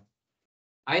சைனிங்கா?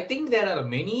 I think there are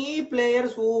many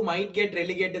players who might get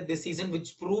relegated this season which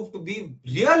prove to be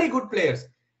really good players.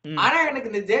 ஆனா எனக்கு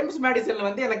இந்த ஜேம்ஸ் மேடிசன்ல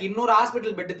வந்து எனக்கு இன்னொரு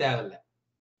ஹாஸ்பிடல் பெட் தேவையில்ல.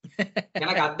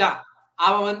 எனக்கு அதான்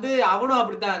அவன் வந்து அவனும்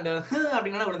அப்படித்தான் அந்த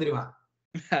அப்படின்னா விழுந்துருவான்.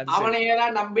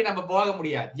 அவனையெல்லாம் நம்பி நம்ம போக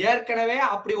முடியாது. ஏற்கனவே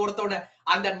அப்படி ஒருத்தோட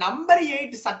அந்த நம்பர்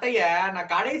 8 சட்டைய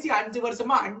நான் கடைசி 5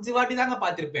 வருஷமா 5 வாட்டி தாங்க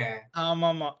பாத்திருப்பேன்.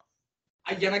 ஆமாமா.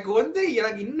 எனக்கு வந்து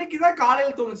எனக்கு இன்னைக்குதான்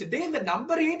காலையில தோணுச்சுட்டு இந்த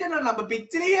நம்பர் 8 நான் நம்ம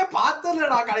பிச்சிலேயே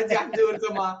பார்த்ததுலடா கடைசி 5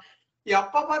 வருஷமா.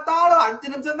 எப்ப பார்த்தாலும்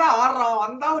 5 நிமிஷம் தான் ஆடுறான்,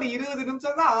 வந்தா ஒரு 20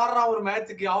 நிமிஷம் தான் ஆடுறான் ஒரு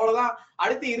மேட்சுக்கு, அவ்வளவுதான்.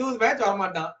 அடுத்து 20 மேட்ச்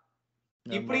வரமாட்டான்.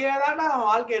 இப்படியேதான்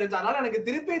வாழ்க்கை இருந்துச்சு. அதனால எனக்கு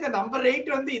திருப்பி இந்த நம்பர்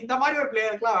 8 வந்து இந்த மாதிரி ஒரு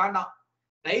பிளேயருக்கு எல்லாம் வேண்டாம்,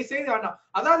 தயவுசெய்து வேண்டாம்.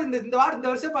 அதாவது இந்த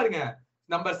வருஷம் பாருங்க,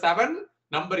 நம்பர் 7,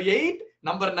 நம்பர் 8,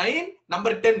 நம்பர் 9,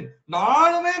 நம்பர் 10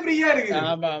 நாலுமே ஃப்ரீயா இருக்கு.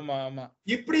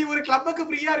 இப்படி ஒரு கிளப்புக்கு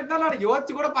ஃப்ரீயா இருந்தா நான்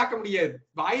யோசிச்சு கூட பார்க்க முடியாது,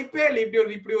 வாய்ப்பே இல்லை.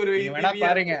 இப்படி ஒரு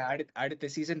பாருங்க அடுத்த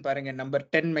சீசன் பாருங்க, number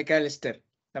 10 Mac Allister,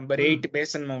 number 8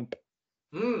 Mason mount,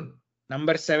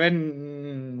 number 7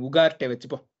 உகார்ட்டே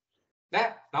வச்சுப்போம்,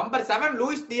 நம்பர் 7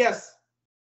 லூயிஸ் டியாஸ்.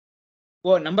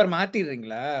 ஓ நம்பர்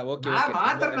மாத்திடுறீங்களா? ஓகே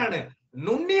மாத்துறேன் நானு.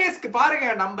 நுன்னியஸ்க்கு பாருங்க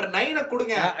நம்பர் 9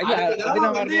 கொடுங்க.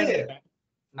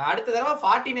 நான் அடுத்த தடவை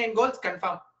 49 கோல்ஸ்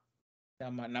கன்ஃபார்ம்.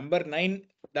 ஆமா நம்பர் 9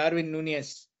 டார்வின்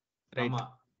நூனியஸ். ரைட்,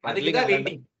 அதுக்கு தான்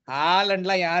வெயிட்டிங்.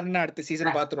 ஹாலண்ட்லாம் யாருன்னு அடுத்த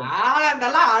சீசன் பாத்துறோம்.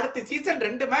 ஹாலண்ட்லாம் அடுத்த சீசன்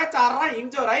 2 மேட்ச் ஆடுறான்,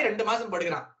 இன்ஜூர் ஆகி 2 மாசம்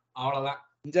படுக்குறான், அவ்வளவுதான்.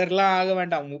 இன்ஜர்லாம் ஆக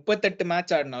வேண்டாம். 38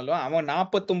 மேட்ச் ஆடினாலும் அவன்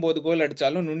 49 கோல்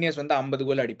அடிச்சாலும் நூனியஸ் வந்து 50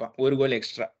 கோல் அடிப்பான், 1 கோல்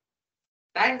extra.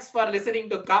 Thanks for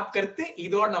listening to காப் கருத்து.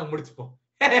 இதோட நம்ம முடிச்சுப்போம்,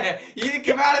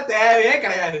 இதுக்கு மேல தேவையே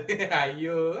கிடையாது.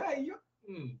 ஐயோ ஐயோ.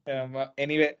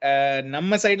 எனிவே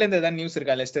நம்ம சைடுல இருந்து ஏதாவது நியூஸ்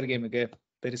இருக்கா லெஸ்டர் கேமுக்கு?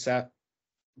 பெருசா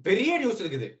பெரிய நியூஸ்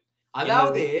இருக்குது.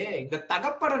 அதாவது இந்த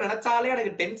தகப்படம் நினைச்சாலே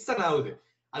எனக்கு டென்ஷன் ஆகுது.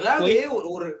 அதாவது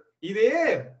ஒரு இது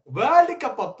வேர்ல்டு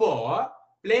கப் அப்போ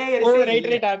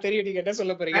பிளேயர்ஸ் தெரியும், நீங்க என்ன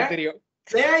சொல்ல போறீங்க தெரியும்,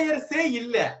 பிளேயர்ஸே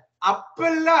இல்ல.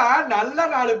 அப்பெல்லாம் நல்ல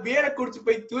 4 பேரை குடிச்சு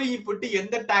போய் தூக்கி போட்டு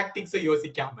எந்த டாக்டிக்ஸும்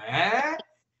யோசிக்காம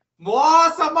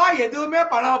மோசமா எதுவுமே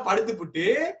பணம் படுத்து போட்டு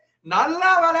நல்லா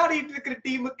விளையாடிட்டு இருக்கிற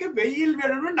டீமுக்கு வெயில்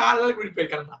வேணும்னு 4 நாள் கூட்டிட்டு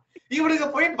போயிருக்காங்க. இவனுக்கு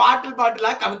போய்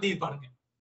பாட்டிலா கமத்திருப்பானுங்க.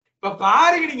 இப்ப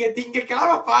பாருங்க, நீங்க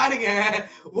திங்கக்கிழமை பாருங்க,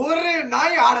 ஒரு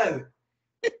நாய் ஆடாது.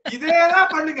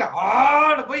 இதேதான் பண்ணுங்க,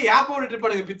 போய் ஏப்ப விட்டுட்டு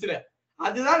இருப்பானுங்க பிச்சுல.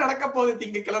 அதுதான் நடக்க போகுது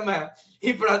திங்கக்கிழமை.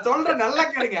 இப்ப நான் சொல்றேன் நல்லா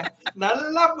கேளுங்க.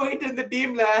 நல்லா போயிட்டு இருந்த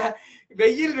டீம்ல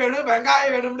வெயில் வேணும்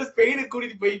வெங்காயம் வேணும்னு ஸ்பெயினுக்கு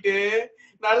கூட்டிட்டு போயிட்டு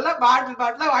நல்லா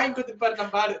பாட்டிலா வாங்கி கொடுத்துருப்பாரு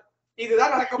நம்ம பாரு.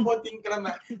 இதுதான் நடக்க போகுது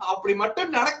திங்கக்கிழமை. அப்படி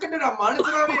மட்டும் நடக்கட்டும், நான்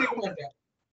மனுஷனாவே இருக்க மாட்டேன்.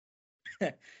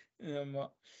 ஆமா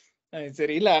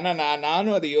சரி. இல்ல ஆனா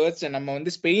நானும் அதை யோசிச்சேன், நம்ம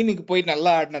வந்து ஸ்பெயினுக்கு போய்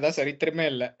நல்லா ஆடினதா சரித்திரமே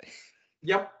இல்ல.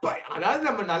 எப்ப அதாவது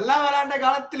நம்ம நல்லா விளையாண்ட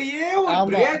காலத்திலேயே ஒரு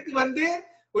பிரேக் வந்து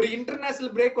ஒரு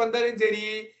இன்டர்நேஷனல் பிரேக் வந்தாலும் சரி,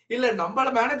 இல்ல நம்மள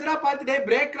மேனேஜரா பாத்துட்டே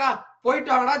பிரேக்ரா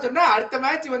போயிட்டு வாங்கடா சொன்னா அடுத்த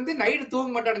மேட்ச் வந்து நைட்டு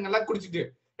தூங்க மாட்டானுங்க, எல்லாம் குடிச்சிட்டு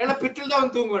எல்லாம் பிட்டில் தான்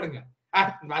வந்து தூங்குவானுங்க.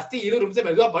 ஃபர்ஸ்ட் 20 நிமிஷம்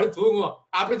மெதுவா படுத்து தூங்குவோம்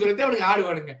அப்படின்னு சொல்லிட்டு அவனுக்கு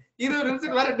ஆடுவானுங்க. 20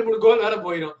 நிமிஷத்துக்கு வேற 2-3 கோல் வேற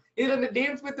போயிடும். இதுல இந்த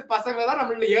டீம் ஸ்மித் பசங்க தான்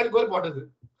நம்மள 7 கோல் போட்டது.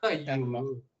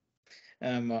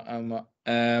 ஆமா ஆமா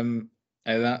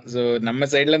அதுதான். சோ நம்ம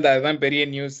சைடுல இருந்து அதுதான் பெரிய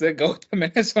நியூஸ். கௌதம்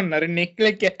என்ன சொன்னாரு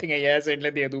நீங்களே கேட்டீங்க, என் சைடுல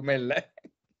இருந்து எதுவுமே இல்ல.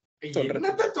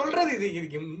 என்னத்த சொல்றது,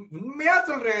 இது உண்மையா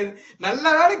சொல்றேன். நல்ல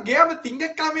வேலை கேம்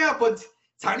திங்கக்கிழமையா போச்சு,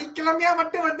 சனிக்கிழமையா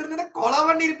மட்டும் வந்திருந்தா கொலை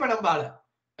பண்ணி இருப்பேன். நம்மளால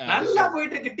நல்லா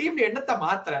போயிட்டு இருக்கு டீம், என்னத்த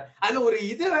மாத்திர. அது ஒரு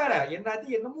இது வேற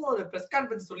என்னமோ ஒரு பிரஸ்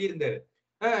கான்ஃபரன்ஸ் சொல்லி இருந்தாரு,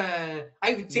 I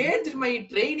change my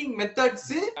training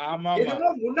methods.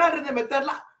 முன்னாடி இருந்த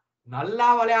மெத்தட்லாம் நல்லா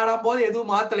விளையாடும் போது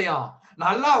எதுவும் மாத்தலையா,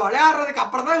 நல்லா விளையாடுறதுக்கு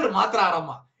அப்புறம் தான் இவர் மாத்திர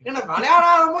ஆரம்பமா. ஏன்னா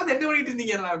விளையாடும் போது என்ன பண்ணிட்டு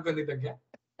இருந்தீங்க உட்காந்துட்டாங்க.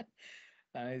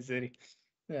 சரி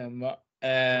ஆமா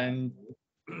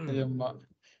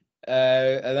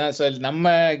அதான் சொல்.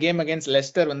 நம்ம கேம் அகேன்ஸ்ட்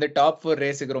லெஸ்டர் வந்து டாப் 4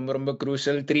 ரேஸுக்கு ரொம்ப ரொம்ப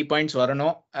குரூஷியல். 3 பாயிண்ட்ஸ்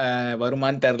வரணும்.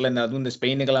 வருமானு தெரியல, அதுவும் இந்த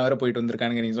ஸ்பெயினுக்கெல்லாம் வேற போயிட்டு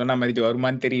வந்திருக்கானுங்க. நீங்க சொன்ன மாதிரி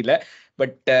வருமானு தெரியல.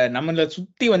 பட் நம்மள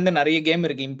சுத்தி வந்து நிறைய கேம்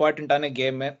இருக்கு, இம்பார்ட்டன்டான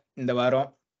கேம் இந்த வாரம்.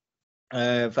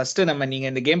 ஃபர்ஸ்ட் நீங்க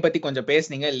இந்த கேம் பத்தி கொஞ்சம்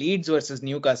பேசுனீங்க, லீட்ஸ் வர்சஸ்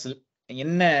நியூ காசில்.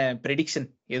 என்ன ப்ரெடிக்ஷன்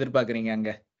எதிர்பார்க்கறீங்க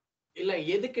அங்க? இல்ல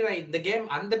எதுக்கு நான் இந்த கேம்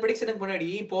அந்த ப்ரெடிக்ஷனுக்கு முன்னாடி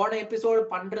போன எபிசோடு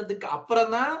பண்றதுக்கு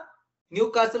அப்புறம் தான் நியூ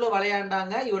காசில்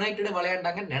விளையாண்டாங்க, யுனைடெட்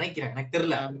விளையாண்டாங்கன்னு நினைக்கிறேன், எனக்கு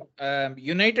தெரியல.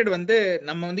 யுனைடெட் வந்து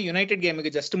நம்ம வந்து யுனைடெட்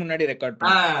கேமுக்கு ஜஸ்ட் முன்னாடி ரெக்கார்ட்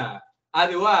பண்ணோம்.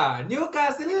 அதுவா நியூ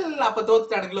காசில் அப்ப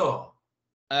தோத்துட்டானுங்களோ?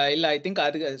 இல்ல ஐ திங்க்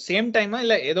அது சேம் டைமா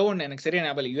இல்ல ஏதோ ஒண்ணு, எனக்கு சரியா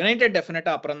ஞாபகம் இல்ல. யுனைடெட்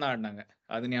டெஃபினட்டா அப்புறம் தான் ஆடினாங்க,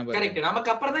 அது ஞாபகம். கரெக்ட்,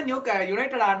 நமக்கு அப்புறம் தான்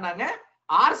யுனைடெட் ஆடினாங்க.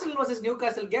 ஆர்சனல் வர்சஸ் நியூ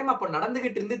காசில் கேம் அப்ப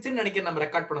நடந்துகிட்டு இருந்துச்சுன்னு நினைக்கிறேன் நம்ம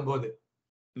ரெக்கார்ட் பண்ணும்போது.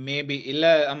 மேபி இல்ல,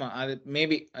 ஆமா அது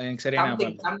மேபி எனக்கு சரியா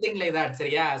ஞாபகம் இல்ல. something like that.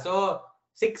 சரியா? சோ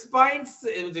 6 பாயிண்ட்ஸ்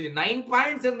 9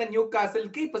 பாயிண்ட்ஸ் இருந்த நியூ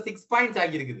காசலுக்கு இப்ப 6 பாயிண்ட்ஸ்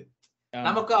ஆகி இருக்குது. ஆமா.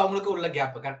 நமக்கு அவங்களுக்கு உள்ள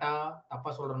கேப் கரெக்டா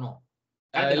தப்பா சொல்றணும்?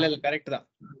 இல்ல இல்ல கரெக்ட் தான்.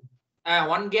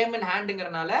 1 கேம் இன்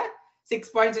ஹேண்ட்ங்கறனால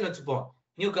 6 பாயிண்ட்ஸ் வெச்சுப்போம்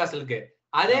நியூ காசலுக்கு.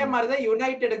 அதே மாதிரி தான்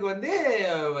யுனைட்டெட்க்கு வந்து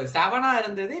 7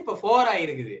 இருந்தது இப்ப 4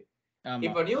 ஆயிருக்குது. ஆமா.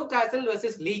 இப்ப நியூ காசல்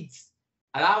வெர்சஸ் லீட்ஸ்.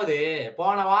 அதாவது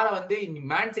போன வாரம் வந்து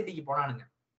மேன் சிட்டிக்கு போனானுங்க.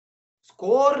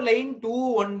 ஸ்கோர் லைன்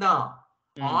 2-1 தான்.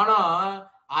 ஆனா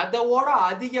அதோட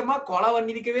அதிகமா கொலை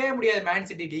பண்ணிருக்கவே முடியாது மேன்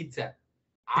சிட்டி லீட்ஸ.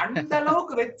 அந்த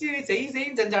அளவுக்கு வச்சு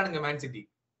செய்யும் செஞ்சானுங்க மேன் சிட்டி.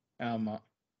 ஆமா.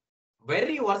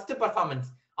 Very worst performance.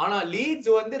 ஆனா லீட்ஸ்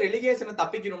வந்து ரெலிகேஷனை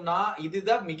தப்பிக்கணும்னா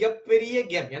இதுதான் மிகப்பெரிய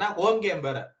கேம். ஏன்னா ஹோம் கேம்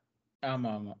வேற. ஆமா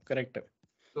ஆமா correct.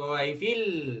 So I feel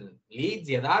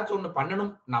leads ஏதாச்சும் ஒண்ணு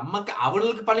பண்ணணும். நமக்கு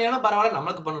அவங்களுக்கு பண்ணலைன்னா பரவாயில்ல,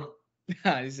 நமக்கு பண்ணணும்.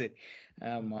 அது சரி.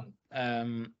 ஆமா.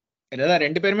 இதான்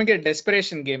ரெண்டு பேருமே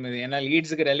டெஸ்பரேஷன் கேம் இது. ஏன்னா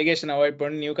லீட்ஸுக்கு ரெலிகேஷன் அவாய்ட்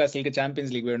பண்ணி நியூ காசலுக்கு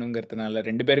சாம்பியன்ஸ் லீக் வேணுங்கிறதுனால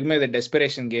ரெண்டு பேருக்குமே இது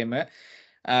desperation game.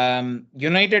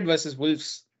 United versus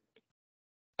Wolves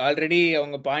already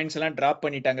அவங்க பாயிண்ட்ஸ் எல்லாம் டிராப்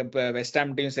பண்ணிட்டாங்க. இப்ப வெஸ்ட்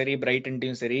ஹாம்டையும் சரி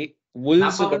பிரைட்டன்டையும் சரி.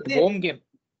 வுல்வ்ஸ் ஹோம் கேம்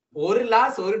ஒரு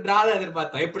லாஸ் ஒரு டிரால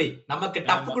எதிர்பார்த்தோம். எப்படி நமக்கு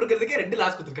டப் கொடுக்கிறதுக்கே 2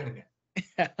 லாஸ் கொடுத்துருக்கானுங்க.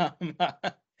 ஆமா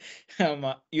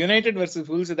ஆமா. யுனைடெட் வர்சஸ்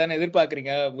வுல்வ்ஸ் தானே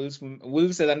எதிர்பார்க்கறீங்க?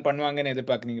 வுல்வ்ஸ் தான் பண்ணுவாங்கன்னு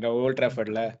எதிர்பார்க்கறீங்களா ஓல்ட்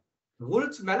ட்ராஃபர்ட்ல?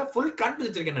 வுல்வ்ஸ் மேல ஃபுல் கான்ஃபிடன்ஸ்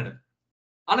வச்சிருக்கேன் நானு.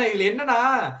 ஆனா இதுல என்னன்னா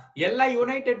எல்லா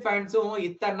யுனைடெட் ஃபேன்ஸும்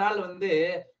இத்தனை நாள் வந்து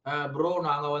ப்ரோ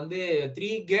நாங்க வந்து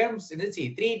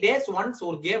 3 days ஒன்ஸ்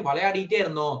ஒரு கேம் விளையாடிட்டே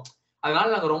இருந்தோம்,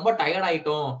 அதனால நாங்க ரொம்ப டயர்ட்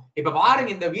ஆயிட்டோம். இப்ப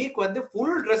பாருங்க இந்த வீக் வந்து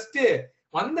ஃபுல் ரெஸ்ட்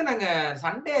வந்து நாங்க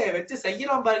சண்டே வச்சு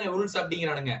செய்யலாம் பாருங்க வுல்வ்ஸ்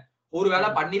அப்படிங்கிறானுங்க. ஒருவேளை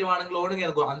பண்ணிடுவானுங்களோன்னு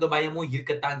எனக்கு அந்த பயமும்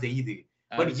இருக்கத்தான் செய்யுது.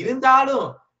 பட் இருந்தாலும்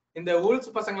இந்த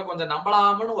வுல்வ்ஸ் பசங்களை கொஞ்சம்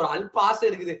நம்பலாம்னு ஒரு அல்ப ஆசை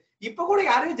இருக்குது. இப்ப கூட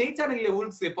யாரையும் ஜெயிச்சானுங்களே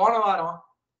வுல்வ்ஸ் போன வாரம்.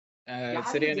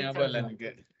 சரியா ஞாபகம் இல்ல எனக்கு.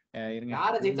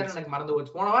 யார ஜெயிச்சானு எனக்கு மறந்து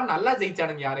போச்சு. போன வாரம் நல்லா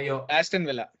ஜெயிச்சானுங்க யாரையோ. Aston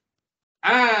villa.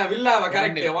 வில்லாவ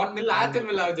correct. 1-0 Aston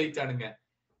வில்லாவை ஜெயிச்சானுங்க.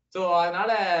 So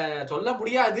அதனால சொல்ல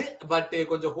முடியாது. பட்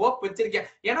கொஞ்சம் ஹோப் வச்சிருக்கேன்.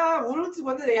 ஏன்னா வுல்வ்ஸ்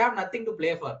வந்து they have nothing to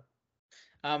play for.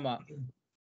 ஆமா.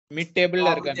 மிட்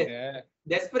டேபிள்ல இருக்காங்க.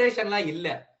 டெஸ்பரேஷன்லாம் இல்ல.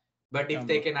 But if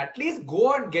they can at least go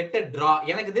and get a draw.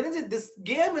 எனக்கு தெரிஞ்சு this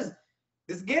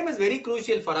game is very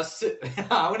crucial for us.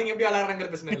 அவனுங்க எப்படி விளையாடுறாங்கற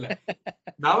பிரச்சனை இல்ல.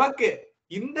 நமக்கு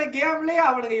இந்த கேம்லயே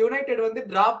அவனுங்க யுனைடெட் வந்து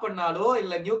டிராப் பண்ணாலோ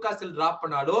இல்ல நியூ காசல் டிராப்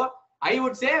பண்ணாலோ I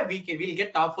would say we'll get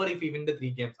top 4 if we win the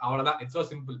 3 games. அவ்வளவுதான். It's so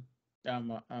simple.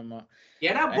 ஆமா ஆமா.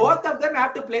 ஏன்னா both of them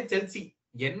have to play Chelsea.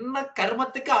 என்ன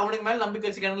கர்மத்துக்கு அவனுக்கு மேல நம்பிக்கை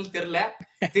வச்சுக்கானுன்னு தெரியல.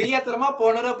 தெரியாதரமா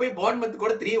போனற போய் போர்ன்மத்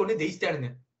கூட 3-1 ஜெயிச்சிட்டானுங்க.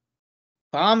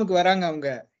 பாமுக்கு வராங்க அவங்க.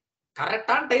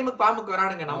 கரெக்டான டைமுக்கு பாமுக்கு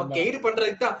வரானுங்க. நமக்கு எய்ட்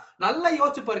பண்றதுக்கு தான். நல்லா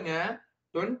யோசிச்சு பாருங்க.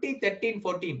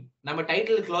 2013-14 நம்ம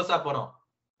டைட்டில் க்ளோஸா போறோம்.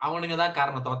 அவனுங்க தான்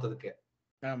காரணம் தோத்ததுக்கு.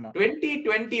 ஆமா.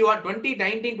 2021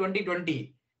 2019-2020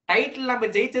 டைட்டில் நம்ம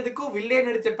ஜெயிச்சதுக்கும் வில்லியன்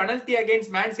அடிச்ச பெனல்டி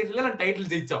அகைன்ஸ்ட் மேன் சிட்டில நம்ம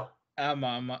டைட்டில் ஜெயிச்சோம். ஆமா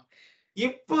ஆமா.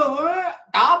 இப்போ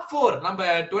டாப் 4 நம்ம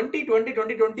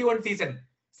 2020-2021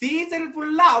 சீசன்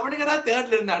ஃபுல்லா அவனுங்க தான்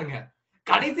தேர்ட்ல இருந்தானுங்க.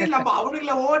 கடைசியில் நம்ம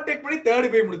அவனுங்களை ஓவர்டேக் பண்ணி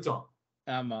தேர்ட் போய் முடிச்சோம்.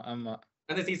 ஆமா ஆமா.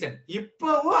 அந்த சீசன்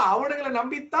இப்பவும் அவனுங்களை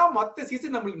நம்பித்தான் மொத்த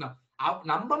சீசன் நம்மளுக்கு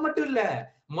நம்ம மட்டும் இல்ல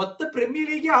மொத்த பிரீமியர்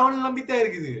லீக்கே அவனுங்களை நம்பித்தான்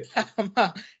இருக்குது. ஆமா.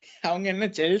 அவங்க என்ன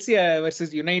Chelsea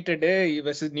versus United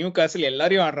versus new castle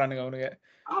எல்லாரையும் ஆடுறானுங்க அவனுங்க.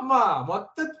 ஆமா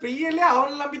மொத்த பிரீமியர்லயே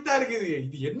அவனுங்களை நம்பித்தான் இருக்குது.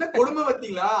 இது என்ன கொடுமை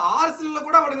பாத்தீங்களா? ஆர்சனல்ல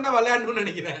கூட அவனுக்கு தான் விளையாடணும்னு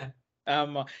நினைக்கிறேன்.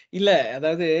 ஆமா. இல்ல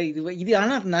அதாவது இது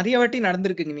ஆனா நிறைய வாட்டி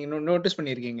நடந்திருக்குங்க. நீங்க நோட்டீஸ்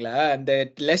பண்ணிருக்கீங்களா? அந்த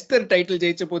லெஸ்டர் டைட்டில்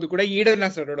ஜெயிச்ச போது கூட ஈடன்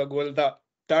ஹாசரோட கோல் தான்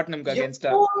டாட்னம்க்கு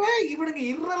அகைன்ஸ்டா. இவனுங்க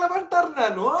irrelevant-ஆ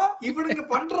இருந்தாலும் இவனுங்க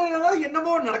பண்றதெல்லாம்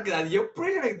என்னமோ நடக்குது. அது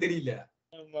எப்படி எனக்கு தெரியல.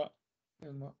 ஆமா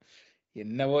ஆமா.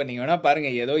 என்னவோ நீங்க வேணா பாருங்க.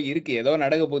 ஏதோ இருக்கு, ஏதோ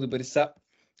நடக்க போகுது பெருசா.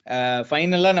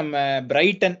 ஃபைனலா நம்ம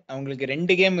பிரைட்டன் அவங்களுக்கு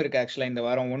 2 கேம் இருக்கு ஆக்சுவலா இந்த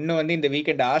வாரம். ஒன்னு வந்து இந்த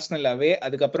வீக்கெண்ட் ஆர்சனல் அவே,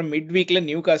 அதுக்கப்புறம் மிட் வீக்ல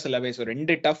நியூ காசல் அவே. சோ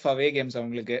 2 டஃப் அவே கேம்ஸ்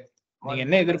அவங்களுக்கு. நீங்க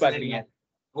என்ன எதிர்பார்க்கறீங்க?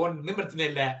 ஒண்ணும் பிரச்சனை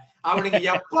இல்ல. அவனுக்கு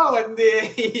எப்ப வந்து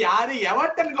யாரு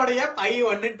எவர்டன் கூடயே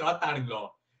 5-1 தோத்தானுங்களோ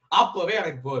அப்பவே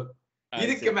எனக்கு போதும்.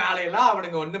 இதுக்கு மேல எல்லாம்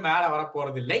அவனுங்க ஒண்ணு மேல வர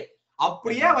போறது இல்லை.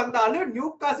 அப்படியே வந்தாலும் நியூ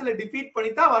காசல டிஃபீட்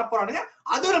பண்ணித்தான் வர போறானுங்க.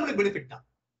 அதுவும் நம்மளுக்கு பெனிஃபிட் தான்.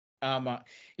 ஆமா.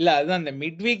 இல்ல அதுதான் அந்த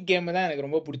மிட் வீக் கேம் தான் எனக்கு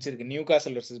ரொம்ப பிடிச்சிருக்கு. New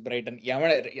castle versus Brayton.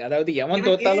 எவன்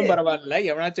தோத்தாலும் பரவாயில்ல,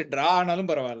 எவனாச்சும் டிரா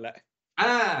ஆனாலும் பரவாயில்ல.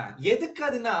 எதுக்கு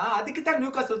அதுனா அதுக்கு தான்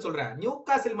நியூ காசல் சொல்றேன். நியூ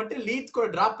காசல் மட்டும் லீட்ஸ் கூட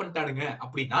டிராப் பண்ணிட்டானுங்க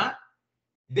அப்படின்னா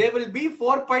they will be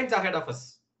 4 points ahead of us.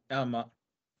 ஆமா.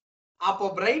 அப்போ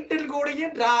பிரைட்டன் கூடயே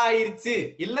டிரா ஆயிருச்சு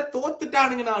இல்ல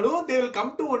தோத்துட்டானுங்கனாலும் they will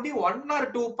come to only 1 or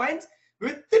 2 points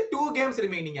with 2 games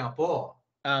remaining. அப்போ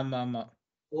ஆமா ஆமா.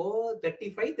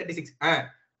 35-36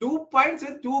 2 points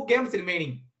with 2 games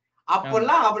remaining.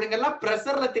 அப்பெல்லாம் அவனுங்க எல்லாம்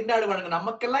பிரஷர்ல திண்டாடுவானுங்க.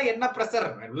 நமக்கெல்லாம் என்ன பிரஷர்,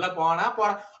 உள்ள போனா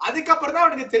போனா. அதுக்கப்புறம் தான்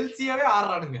அவனுக்கு செல்சியாவே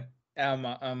ஆடுறானுங்க.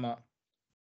 ஆமா ஆமா.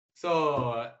 சோ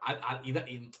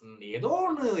ஏதோ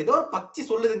ஒரு பச்சி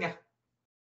சொல்லுதுங்க,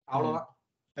 அவ்வளவுதான்.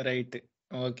 Right,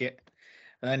 okay.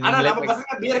 ஆனா நம்ம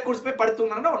பசங்க பீரை குடிச்சு போய்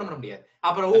படுத்துனாங்கன்னா ஒண்ணும் பண்ண முடியாது.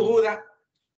 அப்புறம் ஊதான்.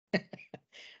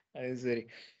 அது சரி.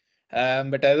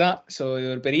 பட் அதுதான். ஸோ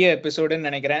இது ஒரு பெரிய எபிசோடுன்னு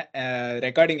நினைக்கிறேன்.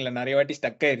 ரெக்கார்டிங்ல நிறைய வாட்டி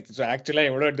ஸ்டக் ஆயிருச்சு. ஸோ ஆக்சுவலா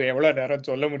எவ்வளோ நேரம்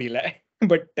சொல்ல முடியல.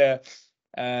 பட்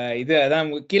இது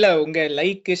அதான் கீழே உங்க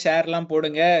லைக் ஷேர்லாம்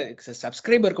போடுங்க.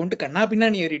 சப்ஸ்கிரைபர் கவுண்ட் கண்ணா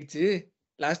பின்னாடி ஏறிடுச்சு.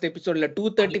 லாஸ்ட் எபிசோட்ல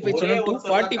 235 சொன்னா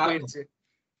 240 போயிடுச்சு.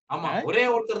 ஆமா, ஒரே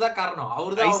ஒருத்தர் தான் காரணம்.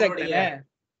 அவர்தான்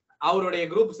அவருடைய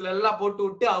குரூப்ஸ்ல எல்லாம் போட்டு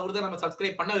விட்டு அவர்தான் நம்ம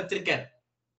சப்ஸ்கிரைப் பண்ண வச்சிருக்காரு.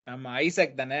 ஆமா,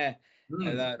 ஐசக் தானே.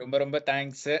 அதான் ரொம்ப ரொம்ப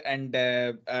தேங்க்ஸ். அண்ட்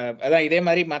அதான் இதே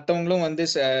மாதிரி மற்றவங்களும் வந்து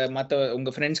மற்ற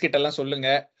உங்க ஃப்ரெண்ட்ஸ் கிட்ட எல்லாம் சொல்லுங்க.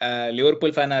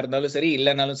 லிவர்பூல் ஃபேனா இருந்தாலும் சரி,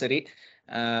 இல்லைனாலும் சரி,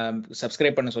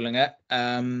 சப்ஸ்கிரைப் பண்ண சொல்லுங்க.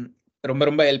 ரொம்ப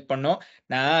ரொம்ப ஹெல்ப் பண்ணும்.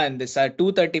 நான் இந்த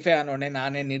 235 ஆனோடனே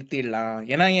நானே நிறுத்திடலாம்.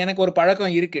 ஏன்னா எனக்கு ஒரு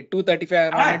பழக்கம் இருக்கு. 235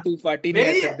 ஆனோடனே 240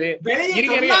 நிறுத்துறது.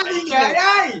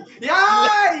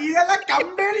 இதெல்லாம்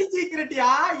கம்பெனி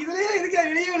சீக்ரெட்டியா? இதுலயே இருக்க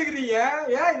வெளியே எடுக்கிறீங்க.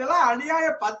 இதெல்லாம் அநியாய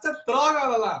பச்சை துரோகம்.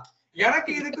 அதெல்லாம்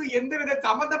எனக்கு இதுக்கு எந்தவித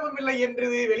சம்பந்தமும் இல்லை என்று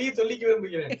வெளியே சொல்லிக்க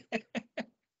விரும்புகிறேன்.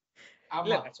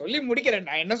 சொல்லி முடிக்கிறேன்.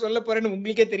 நான் என்ன சொல்ல போறேன்னு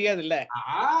உங்களுக்கே தெரியாது இல்ல.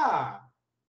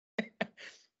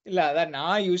 இல்ல அதான்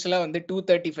நான் யூஸ்வலா வந்து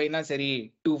 235னா சரி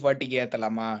 240க்கு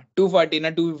ஏத்தலாமா, 240னா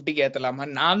 250க்கு ஏத்தலாமா,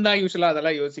 நான் தான் யூஸ்வலா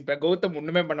அதெல்லாம் யோசிப்பேன். கௌதம்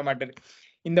ஒண்ணுமே பண்ண மாட்டேன்.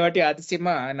 இந்த வாட்டி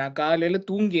அதிசயமா நான் காலையில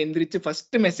தூங்கி எந்திரிச்சு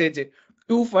ஃபர்ஸ்ட் மெசேஜ்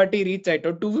 240 ரீச்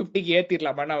ஆயிட்டோம், 250க்கு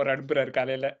ஏத்திடலாமான்னு அவர் அனுப்புறாரு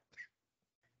காலையில.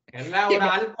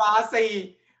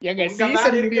 எங்க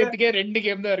சீசன் முடியறதுக்கே 2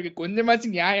 கேம் தான் இருக்கு.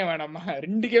 கொஞ்சமாச்சும் நியாயம் வேணாமா?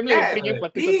 2 கேம்ல எப்படிங்க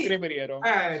 10 சப்ஸ்கிரைபர் ஏறும்?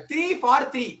 3 for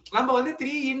 3 நம்ம வந்து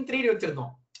 3 in 3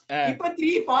 வச்சிருந்தோம். இப்ப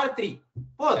 3 for 3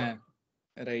 போதும்.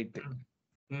 ரைட்.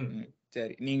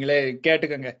 சரி, நீங்களே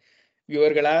கேட்டுக்கங்க,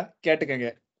 வியூவர்களா கேட்டுக்கங்க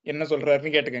என்ன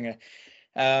சொல்றாருன்னு கேட்டுக்கங்க.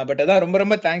 பட் அதான் ரொம்ப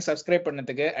ரொம்ப தேங்க்ஸ் சப்ஸ்கிரைப்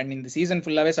பண்ணதுக்கு. அண்ட் இந்த சீசன்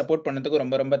ஃபுல்லாவே சப்போர்ட் பண்ணதுக்கு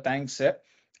ரொம்ப ரொம்ப தேங்க்ஸ்.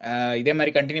 இதே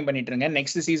மாதிரி கண்டினியூ பண்ணிட்டு இருங்க.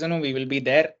 Next சீசனும் we will be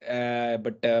there,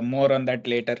 but more on that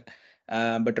later.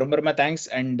 But ரொம்ப ரொம்ப தேங்க்ஸ்.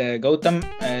 அண்ட் கௌதம்,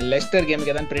 லெஸ்டர்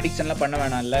கேமுக்கு ஏதாவது ப்ரெடிக்ஷன்லாம் பண்ண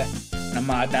வேணாம்ல?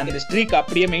 நம்ம அந்த ஸ்ட்ரீக்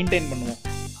அப்படியே மெயின்டைன் பண்ணுவோம்.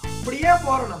 அப்படியே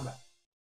போறோம் நம்ம.